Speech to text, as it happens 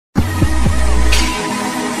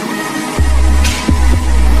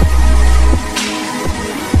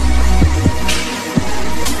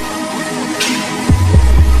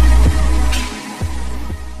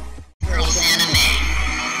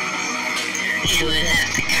she was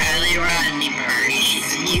at the Kiely Rodni party. She's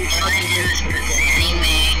a new scientist, but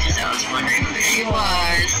xZANAMAYx. I was wondering who she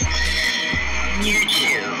was.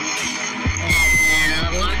 YouTube.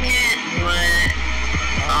 And look at what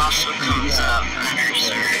also comes up under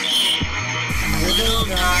search. Little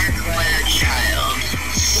Dark Web Child.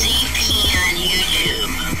 CP on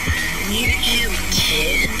YouTube. YouTube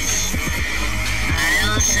Kids.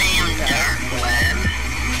 I'll say I'm Dark Web.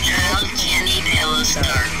 Child Candy Palace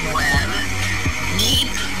Dark Web. Deep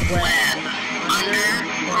Web.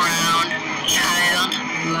 Underground Child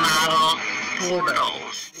Model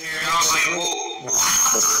Portals. And I was like, whoa,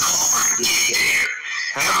 how the fuck did they get there?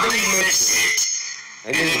 How did they miss it?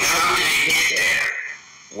 And then how did they get there?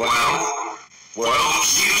 Well,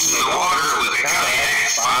 she was in the water with a kayak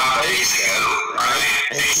 5 days ago, right?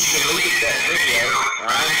 And she deleted that video,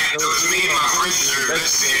 right? So it was me and my friends that are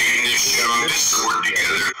investigating this shit on Discord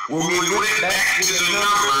together. When we went back to the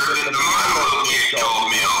number that the Milo kid called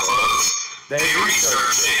me off of, they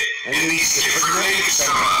researched it, and these different names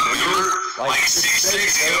come up. Remember? Like 6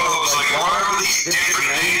 days ago, I was like, why are these different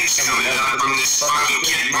names coming up from this fucking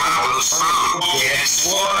kid Milo's phone? Well, guess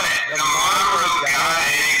what? The Milo guy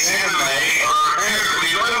and xZANAMAYx are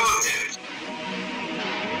apparently relatives.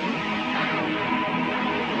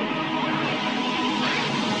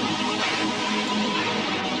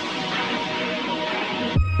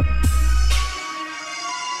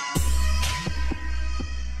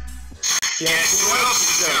 Guess who else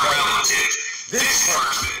is a relative? This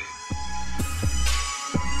person.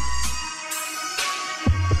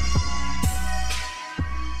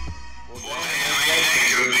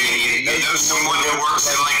 Someone who works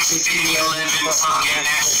at like 11 fucking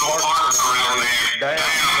national parks around there.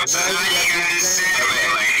 Damn, so now you got this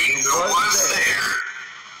anime lady who was there,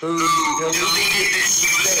 who deleted that she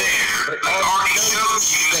was there, but already showed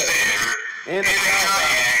she was there, in a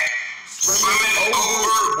kayak, swimming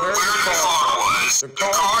over where the car was. The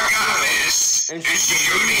car got missed, and she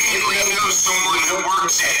immediately knows someone who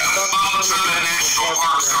works at a fuck ton of national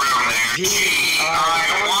parks around there. Gee, I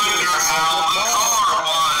wonder how the car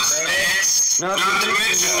was missed. Not to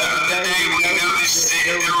mention the day we noticed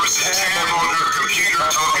that there was a tab on her computer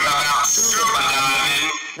talking about scuba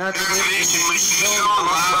diving. Not to mention when she was going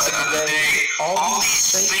live the other day, all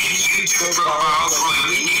these fake YouTube profiles were like,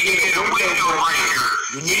 you need to get a window breaker.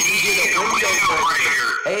 You need to get a window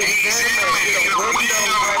breaker. Hey, xZANAMAYx, get a window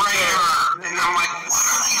breaker. And I'm like, why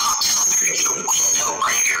are they all telling her to get a window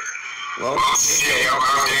breaker? Well, today I'm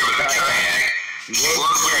out there with a kayak. She was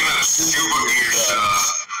looking up scuba gear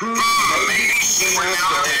stuff. Maybe she went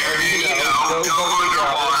out there and, dove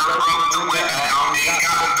underwater, broke the web out, and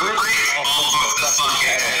got the brick off of the fucking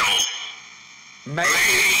handle.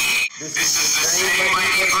 Maybe this is the same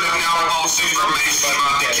lady putting out false information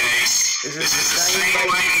about the case. This is the same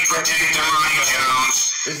lady protecting Ronnie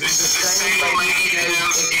Jones. This is the same lady that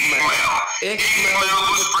knows iKEDMEL. iKEDMEL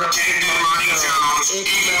was protecting Ronnie Jones.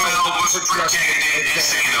 iKEDMEL was protecting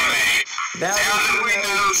xZANAMAYx. Now that we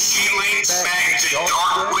know she links back to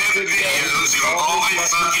dark web videos involving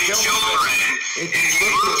fucking children, if you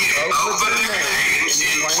look at both of their names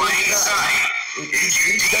in plain sight, if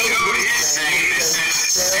you decode his name, it says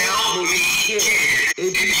Sell Me Kid.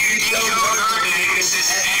 If you decode her name, it says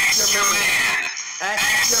xZANAMAYx.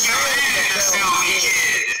 xZANAMAYx to Sell Me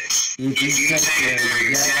Kid. If you take their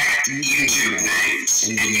exact YouTube names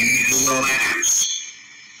and use the letters,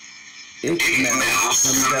 iKEDMEL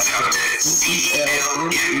comes out to CHILD,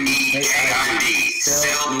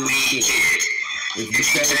 Sell Me Kid. If you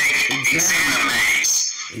take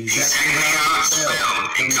xZANAMAYx, exactly how it's spelled,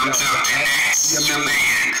 it comes out to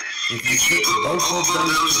xZANAMAYx. If you put both of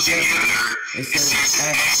those together, it says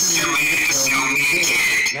xZANAMAYx, Sell Me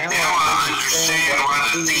Kid. Now I understand why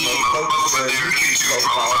the theme of both of their YouTube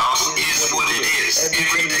profiles is what it is.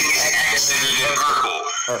 Everything is accented in purple.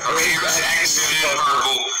 Her hair's accented in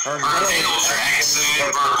purple. Her nails are accented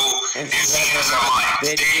in purple. And she has a light.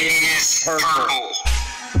 It is purple.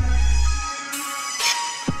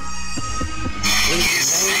 His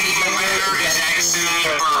name letter is accented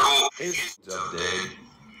in purple. What's up, Dave?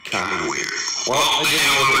 Kinda weird. Well, I did a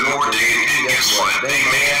little bit more digging, and guess what? They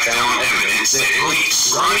may have found evidence that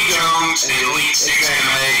leaks Ronnie Jones and leaks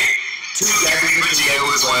xZANAMAYx to Gabby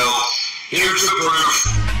Petito as well. Here's the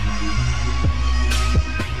proof.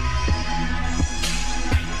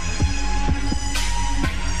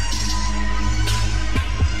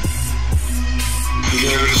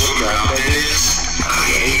 Here's what route that is.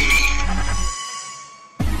 I-80.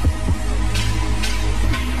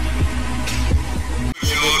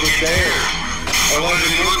 Look at there. Well, a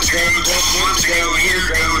month ago, a year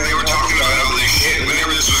ago, when they were talking about all this shit,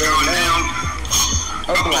 whenever this was going down,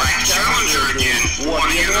 A black challenger again. What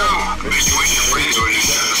do you know? Bitch, what you free doing? You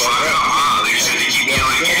shut the fuck up, huh? They said to keep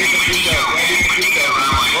yelling, Kenny Petito, Kenny Petito. And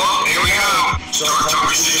I'm like, well, here we go. Start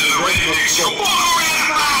talking shit to the rednecks. Yo,